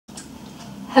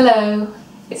Hello,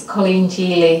 it's Colleen.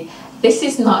 This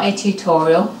is not a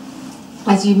tutorial.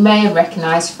 As you may have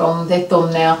recognised from the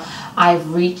thumbnail,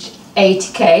 I've reached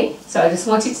 80k, so I just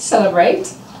wanted to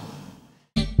celebrate.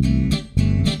 And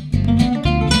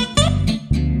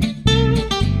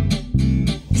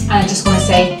I just want to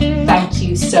say thank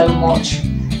you so much.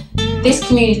 This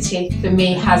community for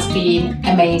me has been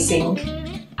amazing,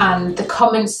 and the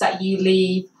comments that you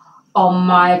leave on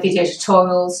my video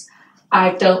tutorials,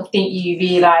 I don't think you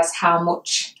realise how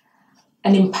much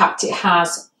an impact it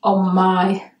has on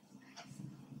my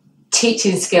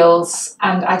teaching skills,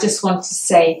 and I just want to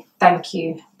say thank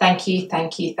you, thank you,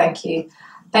 thank you, thank you.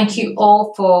 Thank you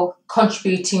all for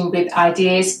contributing with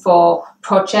ideas for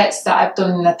projects that I've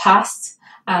done in the past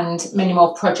and many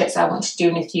more projects I want to do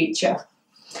in the future.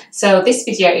 So this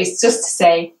video is just to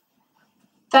say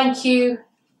thank you,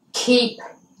 keep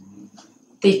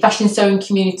the fashion sewing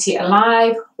community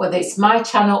alive, whether it's my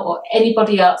channel or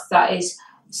anybody else that is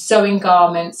sewing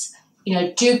garments. You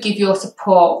know, do give your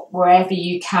support wherever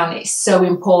you can. It's so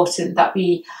important that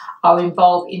we are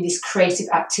involved in this creative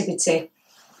activity.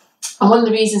 And one of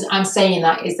the reasons I'm saying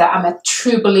that is that I'm a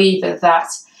true believer that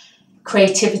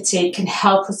creativity can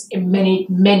help us in many,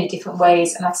 many different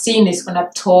ways. And I've seen this when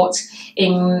I've taught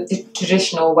in the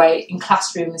traditional way in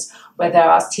classrooms, whether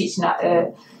I was teaching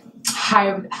at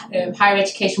higher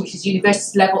education, which is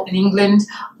university level in England,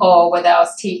 or whether I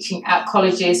was teaching at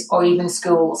colleges or even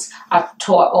schools. I've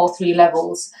taught at all three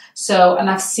levels. So, and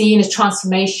I've seen a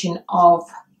transformation of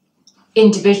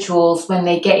individuals when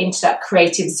they get into that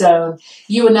creative zone.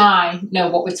 You and I know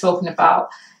what we're talking about.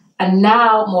 And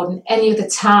now, more than any other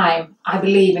time, I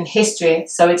believe in history,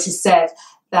 so it is said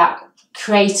that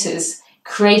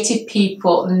creative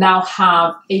people now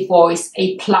have a voice,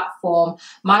 a platform.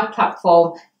 My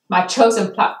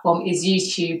chosen platform is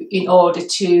YouTube in order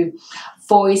to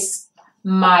voice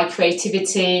my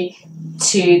creativity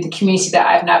to the community that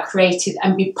I've now created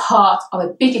and be part of a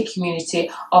bigger community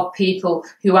of people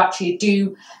who actually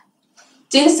do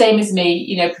the same as me,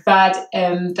 you know, provide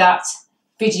that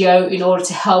video in order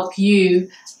to help you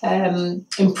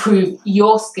improve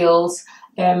your skills,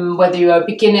 whether you're a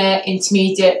beginner,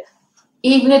 intermediate,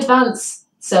 even advanced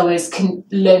sewers can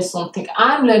learn something.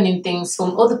 I'm learning things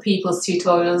from other people's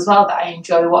tutorials as well that I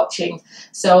enjoy watching.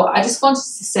 So I just wanted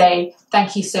to say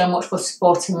thank you so much for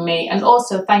supporting me, and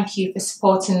also thank you for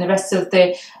supporting the rest of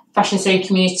the fashion sewing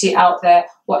community out there,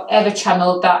 whatever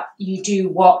channel that you do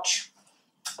watch.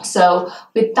 So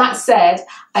with that said,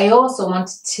 I also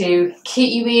wanted to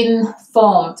keep you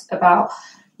informed about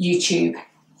YouTube.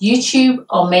 YouTube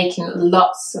are making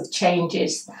lots of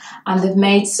changes, and they've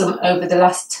made some over the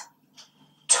last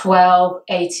 12,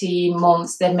 18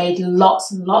 months. They've made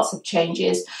lots and lots of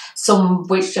changes, some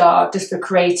which are just for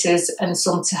creators and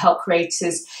some to help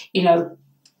creators, you know,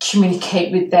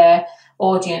 communicate with their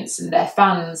audience and their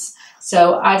fans.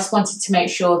 So I just wanted to make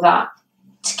sure that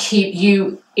to keep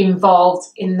you involved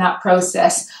in that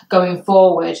process going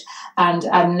forward. And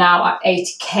I'm now at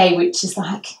 80k, which is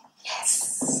like,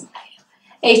 yes,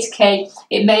 80k.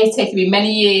 It may take me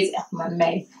many years,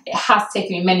 it has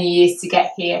taken me many years to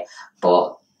get here,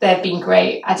 but they've been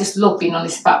great. I just love being on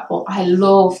this platform. I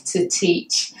love to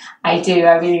teach. I do,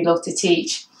 I really love to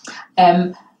teach.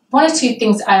 One or two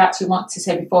things I actually want to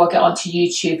say before I get onto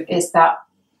YouTube is that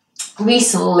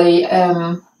recently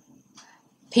one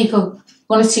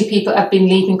or two people have been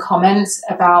leaving comments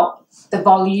about the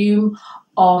volume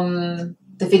on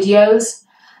the videos.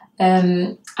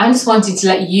 I just wanted to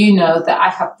let you know that I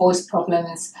have voice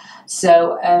problems,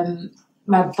 so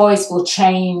my voice will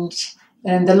change,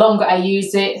 and the longer I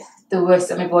use it, the worse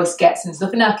that my voice gets, and there's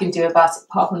nothing I can do about it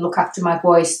apart from look after my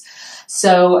voice.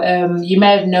 So you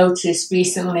may have noticed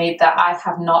recently that I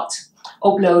have not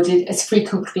uploaded as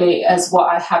frequently as what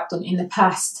I have done in the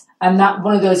past, and that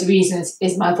one of those reasons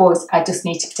is my voice. I just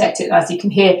need to protect it. As you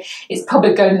can hear, it's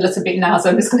probably going a little bit now,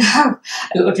 so I'm just going to have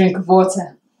a little drink of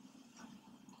water.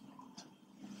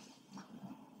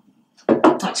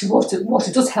 Actually,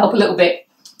 water does help a little bit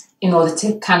in order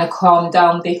to kind of calm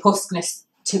down the huskness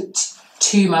to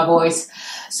my voice.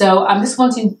 So I'm just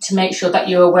wanting to make sure that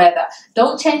you're aware that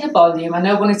don't change the volume. I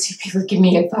know one or two people give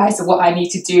me advice of what I need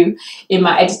to do in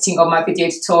my editing or my video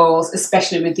tutorials,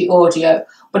 especially with the audio,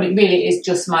 but it really is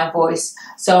just my voice.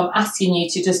 So I'm asking you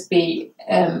to just be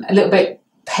a little bit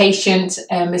patient.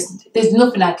 There's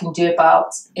nothing I can do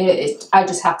about it. I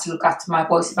just have to look after my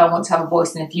voice if I want to have a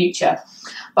voice in the future.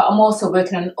 But I'm also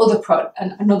working on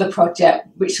another project,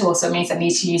 which also means I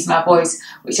need to use my voice,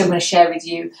 which I'm going to share with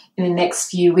you in the next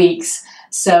few weeks.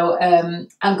 So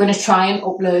I'm going to try and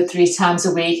upload 3 times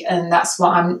a week, and that's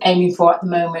what I'm aiming for at the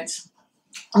moment.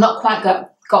 I'm not quite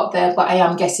got there, but I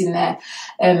am getting there.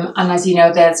 And as you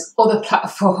know, there's other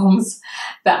platforms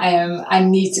that I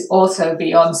need to also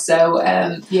be on. So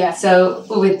yeah, so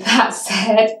with that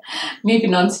said,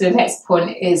 moving on to the next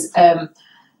point is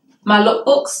my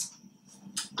lookbooks,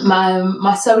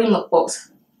 my sewing lookbooks.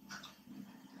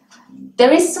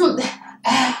 There is some,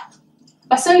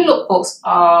 my sewing lookbooks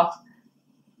are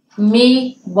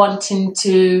me wanting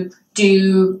to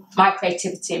do my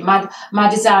creativity, my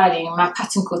designing, my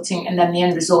pattern cutting, and then the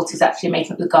end result is actually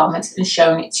making up the garment and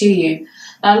showing it to you.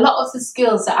 Now, a lot of the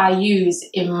skills that I use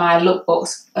in my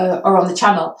lookbooks are on the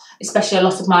channel, especially a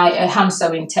lot of my hand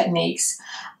sewing techniques.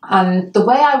 And the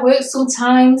way I work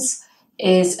sometimes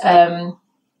is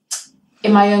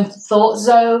in my own thought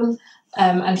zone.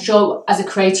 I'm sure as a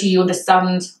creator you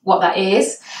understand what that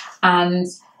is. And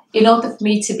in order for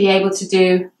me to be able to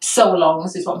do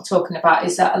sew-alongs, is what I'm talking about,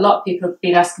 is that a lot of people have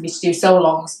been asking me to do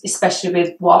sew-alongs, especially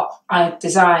with what I've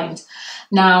designed.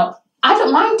 Now, I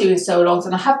don't mind doing sew-alongs,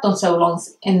 and I have done sew-alongs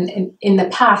in the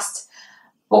past,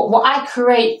 but what I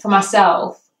create for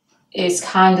myself is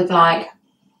kind of like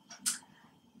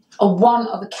a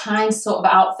one-of-a-kind sort of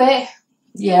outfit.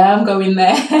 Yeah, I'm going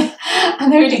there.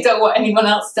 And I really don't want anyone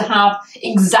else to have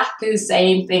exactly the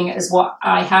same thing as what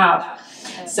I have.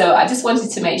 So I just wanted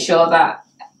to make sure that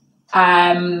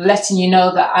I'm letting you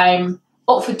know that I'm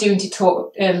up for doing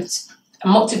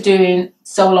I'm up to doing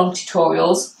sew-along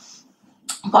tutorials,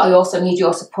 but I also need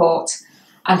your support.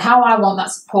 And how I want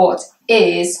that support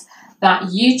is that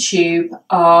YouTube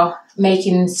are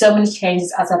making so many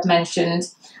changes, as I've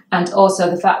mentioned, and also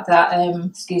the fact that,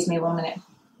 excuse me 1 minute.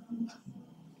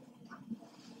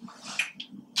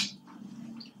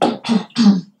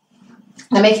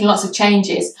 They're making lots of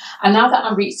changes, and now that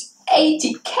I've reached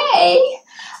 80k,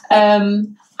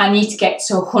 I need to get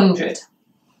to 100.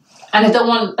 And I don't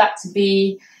want that to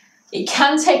be, it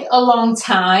can take a long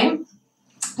time.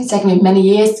 It's taken me many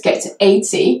years to get to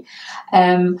 80,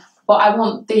 but I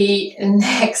want the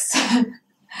next,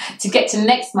 to get to the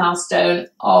next milestone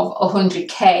of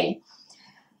 100k.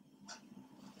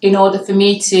 In order for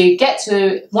me to get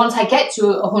to, once I get to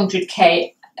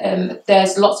 100k,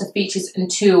 there's lots of features and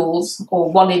tools,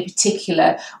 or one in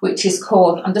particular, which is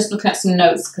called, I'm just looking at some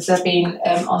notes because I've been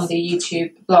on the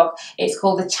YouTube blog, it's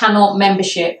called the channel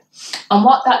membership. And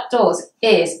what that does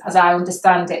is, as I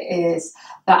understand it, is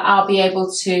that I'll be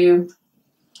able to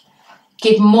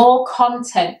give more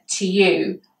content to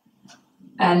you,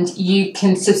 and you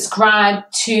can subscribe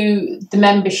to the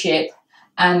membership,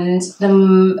 and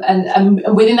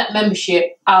within that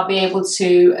membership I'll be able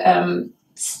to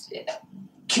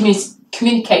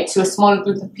communicate to a smaller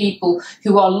group of people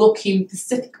who are looking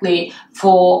specifically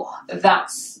for that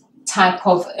type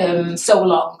of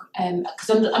sew-along. Because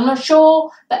I'm not sure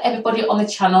that everybody on the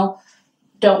channel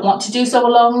don't want to do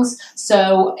sew-alongs.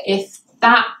 So if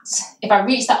I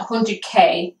reach that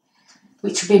 100k,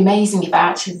 which would be amazing if I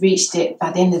actually reached it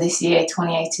by the end of this year,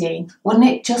 2018, wouldn't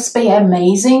it just be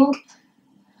amazing?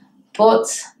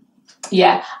 But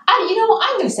yeah, and you know what,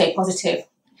 I'm going to stay positive.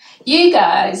 You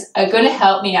guys are going to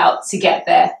help me out to get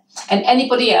there, and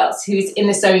anybody else who's in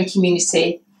the sewing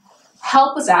community,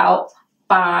 help us out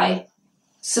by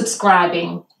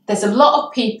subscribing. There's a lot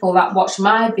of people that watch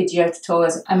my video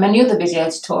tutorials and many other video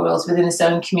tutorials within the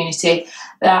sewing community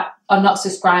that are not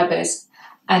subscribers.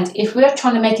 And if we're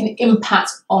trying to make an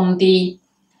impact on the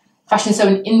fashion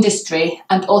sewing industry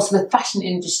and also the fashion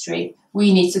industry,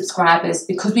 we need subscribers,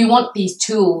 because we want these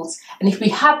tools. And if we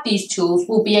have these tools,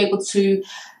 we'll be able to,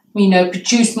 you know,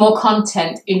 produce more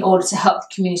content in order to help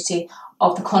the community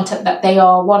of the content that they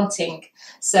are wanting.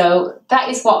 So that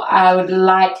is what I would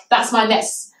like. That's my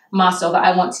next milestone that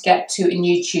I want to get to in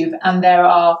YouTube. And there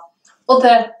are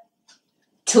other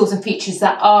tools and features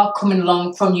that are coming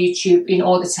along from YouTube in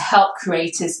order to help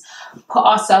creators put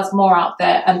ourselves more out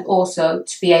there, and also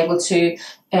to be able to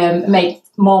make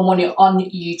more money on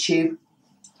YouTube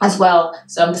as well.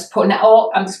 So I'm just putting that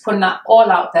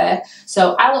all out there.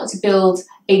 So I want to build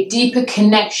a deeper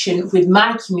connection with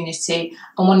my community,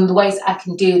 and one of the ways I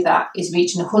can do that is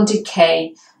reaching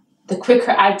 100k. The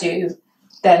quicker I do,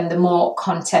 then the more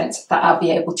content that I'll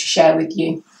be able to share with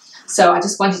you. So I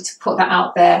just wanted to put that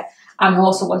out there, and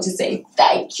also want to say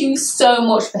thank you so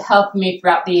much for helping me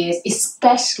throughout the years,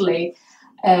 especially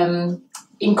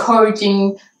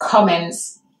encouraging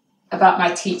comments about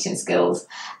my teaching skills.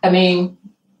 I mean,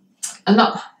 I'm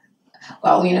not,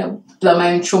 well, you know, blow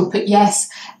my own trumpet, yes.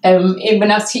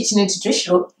 When I was teaching in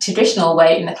a traditional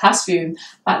way in the classroom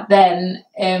back then,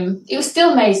 it was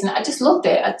still amazing. I just loved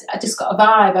it. I just got a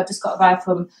vibe. I just got a vibe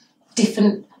from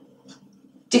different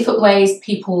ways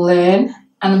people learn,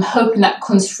 and I'm hoping that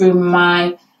comes through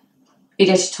my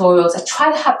video tutorials, I try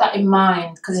to have that in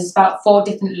mind because it's about 4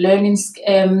 different learning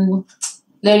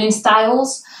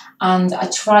styles, and I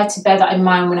try to bear that in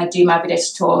mind when I do my video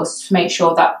tutorials to make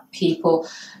sure that people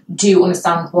do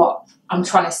understand what I'm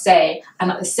trying to say.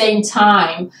 And at the same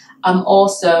time, I'm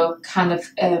also kind of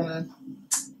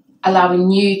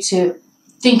allowing you to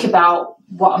think about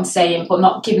what I'm saying, but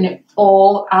not giving it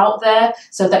all out there,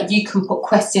 so that you can put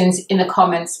questions in the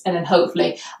comments, and then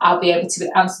hopefully I'll be able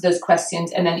to answer those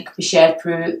questions, and then it could be shared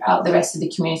throughout the rest of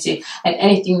the community. And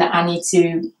anything that I need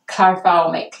to clarify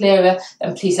or make clearer,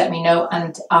 then please let me know,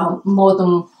 and I'm more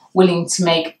than willing to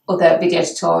make other video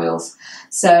tutorials.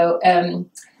 So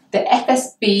the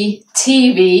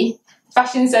FSBTV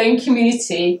Fashion Zone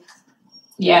community,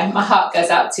 yeah, my heart goes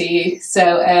out to you.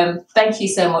 So thank you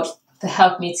so much to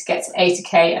help me to get to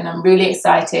 80k, and I'm really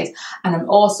excited, and I'm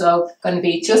also going to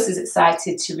be just as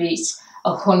excited to reach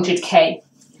 100k.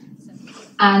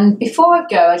 And before I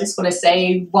go, I just want to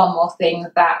say one more thing,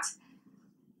 that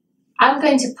I'm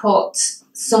going to put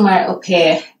somewhere up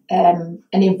here an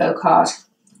info card,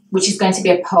 which is going to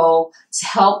be a poll to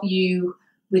help you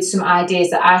with some ideas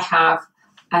that I have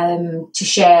to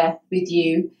share with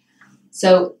you.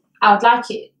 So I would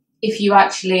like it if you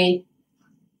actually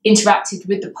interacted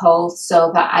with the poll, so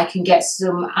that I can get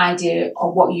some idea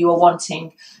of what you are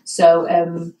wanting. So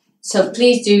so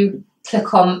please do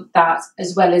click on that,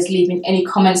 as well as leaving any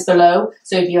comments below.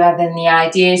 So if you have any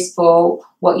ideas for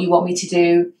what you want me to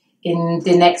do in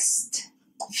the next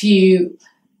few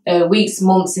weeks,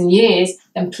 months and years,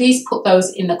 then please put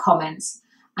those in the comments.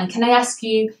 And can I ask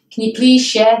you, can you please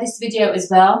share this video as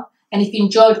well? And if you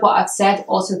enjoyed what I've said,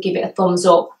 also give it a thumbs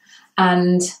up.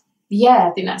 And yeah,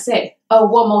 I think that's it. Oh,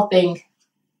 one more thing,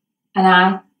 and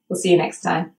I will see you next time.